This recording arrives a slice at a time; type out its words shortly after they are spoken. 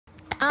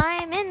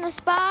I'm in the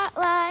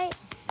spotlight,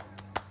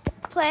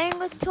 playing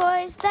with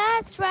toys,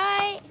 that's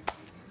right.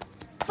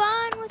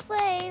 Fun with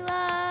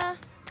Layla.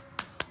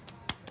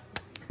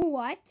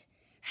 What?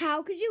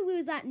 How could you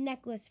lose that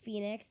necklace,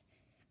 Phoenix?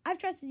 I've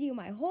trusted you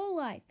my whole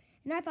life,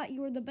 and I thought you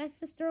were the best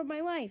sister of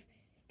my life,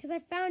 because I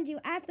found you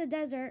at the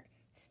desert,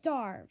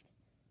 starved.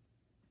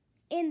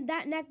 And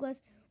that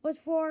necklace was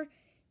for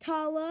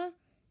Tala,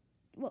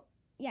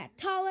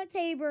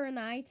 Tabor, and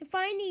I to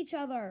find each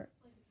other.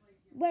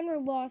 When we're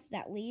lost,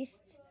 at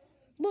least.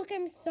 Look,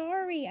 I'm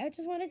sorry. I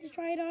just wanted to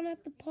try it on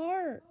at the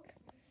park.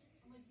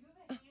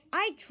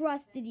 I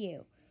trusted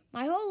you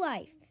my whole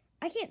life.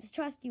 I can't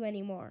trust you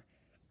anymore.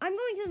 I'm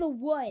going to the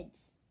woods.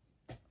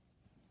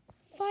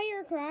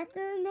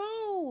 Firecracker,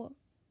 no.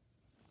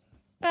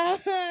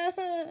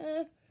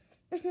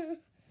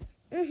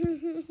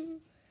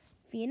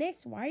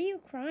 Phoenix, why are you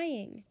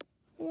crying?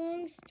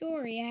 Long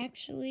story,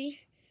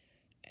 actually.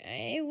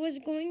 I was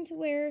going to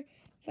wear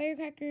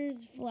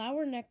Firecracker's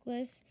flower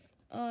necklace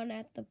on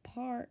at the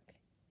park.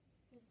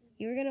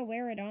 You were going to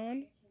wear it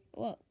on?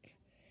 Well,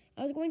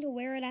 I was going to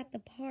wear it at the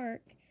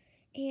park,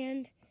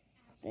 and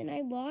then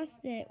I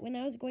lost it when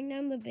I was going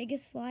down the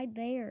biggest slide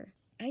there.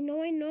 I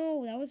know.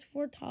 That was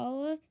for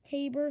Tala,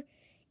 Tabor,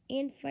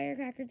 and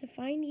Firecracker to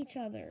find each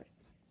other.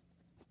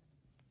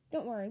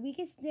 Don't worry, we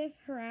can sniff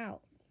her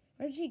out.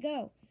 Where did she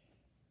go?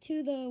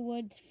 To the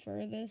woods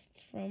furthest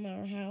from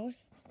our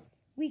house.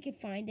 We could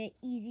find it,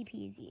 easy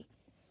peasy.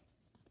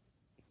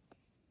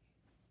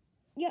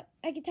 Yep,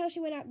 I can tell she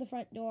went out the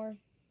front door.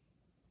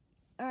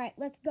 All right,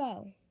 let's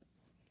go.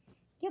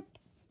 Yep,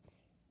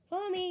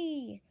 follow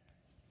me.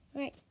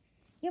 All right,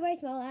 yep, I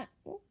smell that.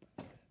 Oop.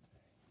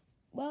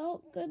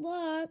 Well, good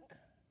luck.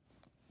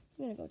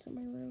 I'm gonna go to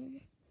my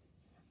room.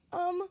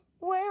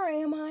 Where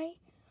am I?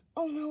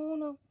 Oh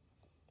no.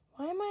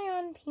 Why am I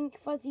on pink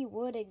fuzzy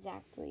wood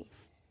exactly?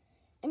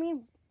 I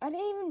mean, I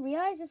didn't even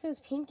realize this was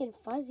pink and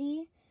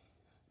fuzzy.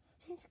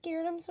 I'm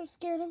scared, I'm so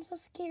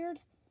scared.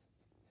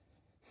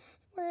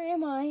 Where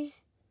am I?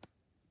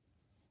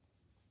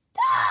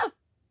 Ah!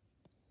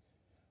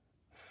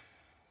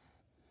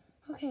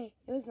 Okay,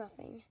 it was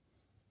nothing.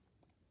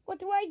 What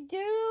do I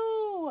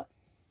do?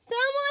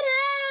 Someone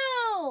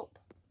help!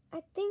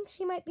 I think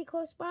she might be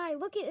close by.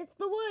 Look, it's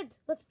the woods.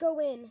 Let's go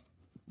in.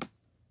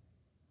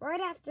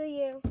 Right after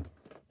you.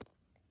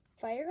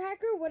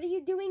 Firecracker, what are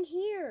you doing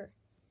here?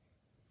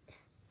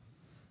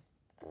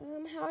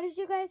 How did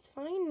you guys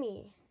find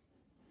me?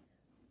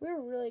 We're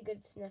really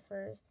good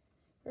sniffers.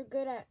 We're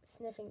good at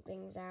sniffing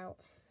things out.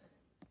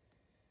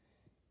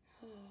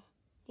 Do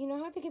you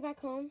know how to get back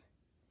home?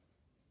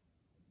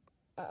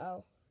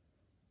 Uh-oh.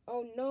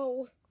 Oh,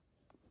 no.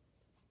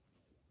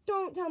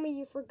 Don't tell me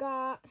you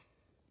forgot.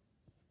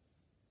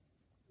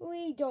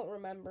 We don't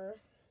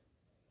remember.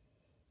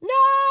 No!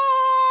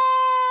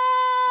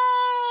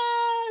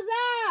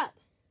 Zap!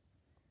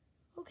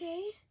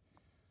 Okay.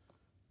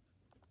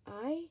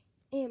 I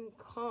am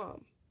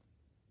calm.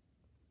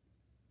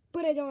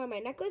 But I don't have my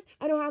necklace.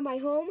 I don't have my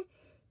home.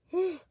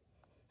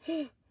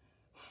 I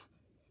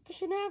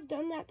shouldn't have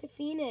done that to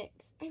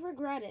Phoenix. I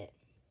regret it.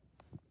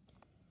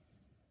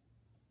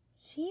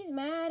 She's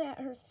mad at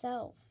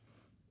herself.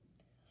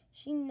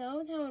 She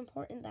knows how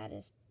important that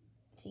is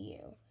to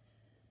you.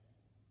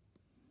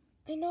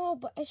 I know,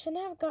 but I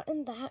shouldn't have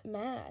gotten that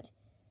mad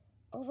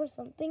over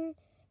something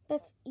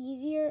that's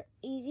easier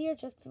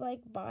just to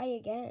buy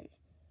again.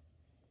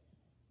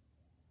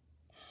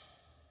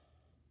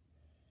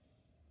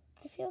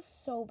 I feel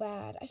so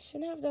bad. I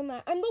shouldn't have done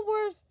that. I'm the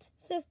worst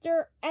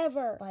sister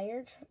ever.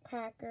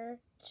 Firecracker,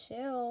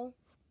 chill.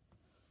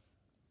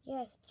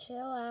 Yes, chill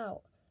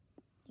out.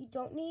 You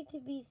don't need to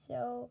be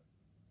so,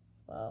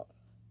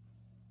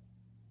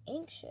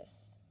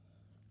 anxious.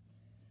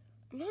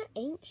 I'm not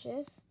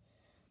anxious.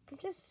 I'm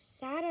just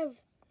sad of,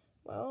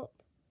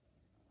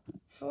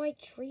 how I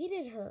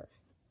treated her.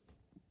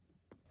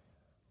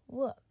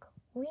 Look,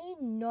 we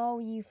know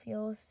you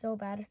feel so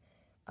bad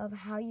of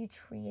how you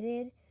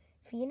treated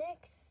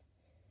Phoenix,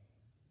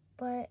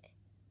 but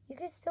you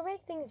could still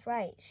make things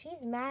right.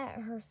 She's mad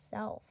at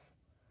herself.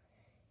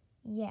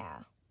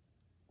 Yeah.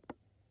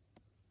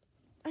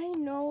 I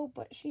know,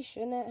 but she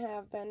shouldn't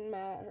have been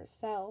mad at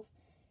herself.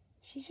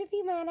 She should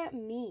be mad at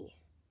me.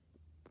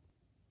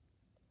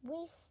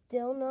 We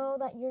still know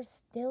that you're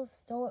still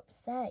so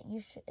upset.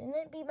 You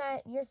shouldn't be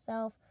mad at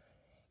yourself.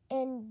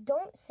 And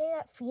don't say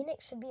that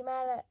Phoenix should be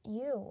mad at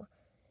you.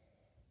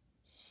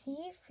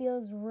 She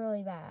feels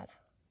really bad.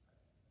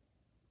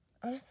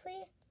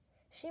 Honestly,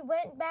 she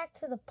went back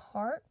to the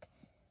park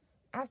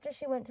after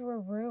she went to her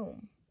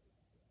room.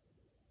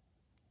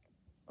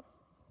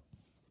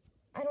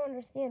 I don't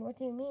understand. What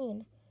do you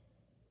mean?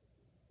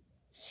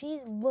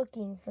 She's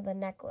looking for the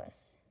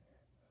necklace.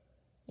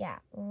 Yeah,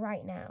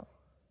 right now.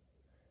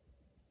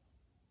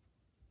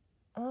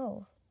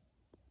 Oh.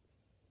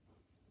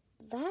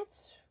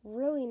 That's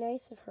really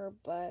nice of her,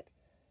 but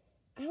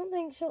I don't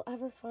think she'll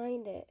ever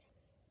find it.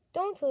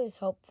 Don't lose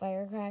hope,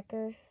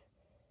 Firecracker.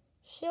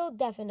 She'll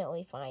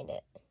definitely find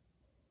it.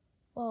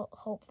 Well,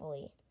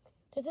 hopefully.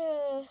 There's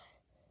a...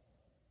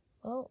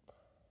 Well,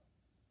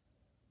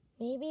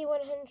 Maybe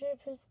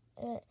 100%,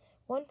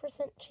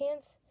 1%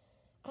 chance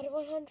out of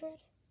 100.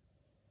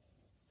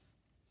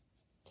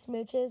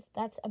 Smooches,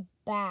 that's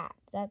bad.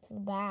 That's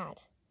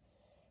bad.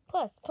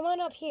 Plus, come on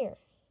up here.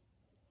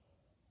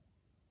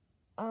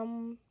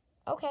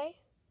 Okay.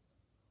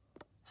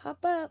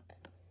 Hop up.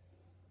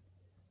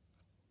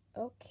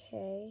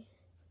 Okay.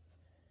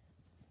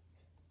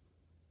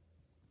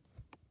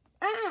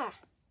 Ah!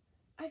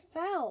 I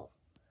fell.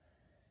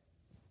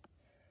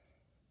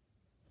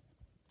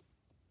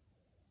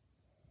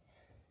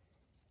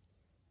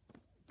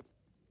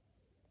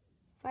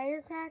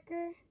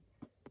 Firecracker?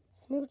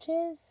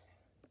 Smooches?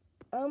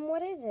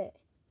 What is it?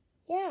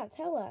 Yeah,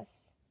 tell us.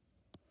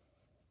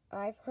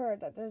 I've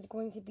heard that there's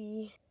going to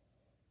be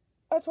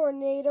a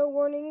tornado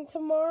warning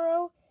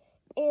tomorrow,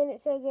 and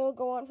it says it'll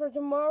go on for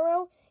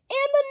tomorrow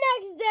and the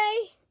next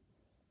day.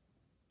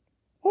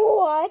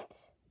 What?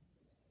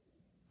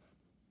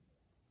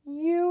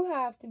 You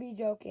have to be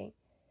joking.